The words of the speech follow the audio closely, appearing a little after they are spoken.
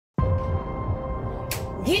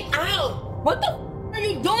Get out! What the f are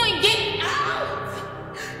you doing? Get out!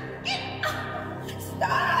 Get out!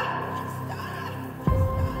 Stop! Stop!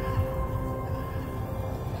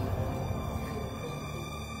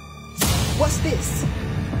 What's this?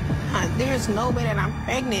 There's no way that I'm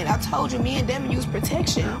pregnant. I told you me and Devin use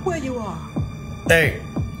protection. Where you are? Hey,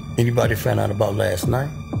 anybody found out about last night?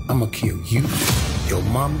 I'ma kill you, your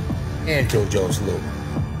mama, and JoJo's little.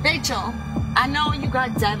 Rachel, I know you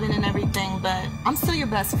got Devin and everything, but I'm still your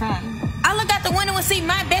best friend. I look out the window and see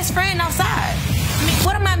my best friend outside. I mean,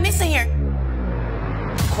 what am I missing here?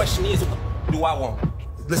 The question is, what do I want?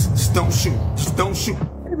 Listen, just don't shoot. Just don't shoot.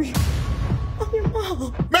 Baby, I'm your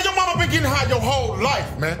mama. Man, your mama been getting high your whole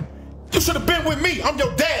life, man. You should have been with me. I'm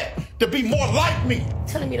your dad. To be more like me.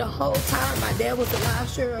 Telling me the whole time my dad was alive,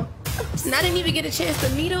 Cheryl. And I didn't even get a chance to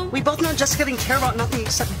meet him. We both know Jessica didn't care about nothing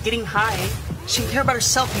except getting high. She didn't care about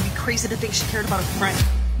herself. You'd be crazy to think she cared about a friend.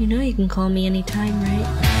 You know you can call me anytime, right?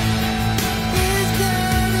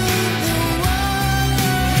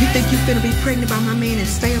 You think you finna be pregnant by my man and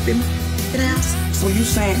stay up in the house? So you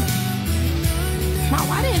saying? Ma,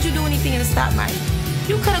 why didn't you do anything to stop Mike?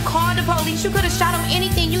 You could have called the police. You could have shot him.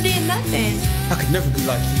 Anything. You did nothing. I could never be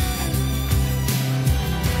like you.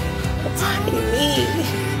 What do you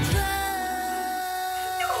mean?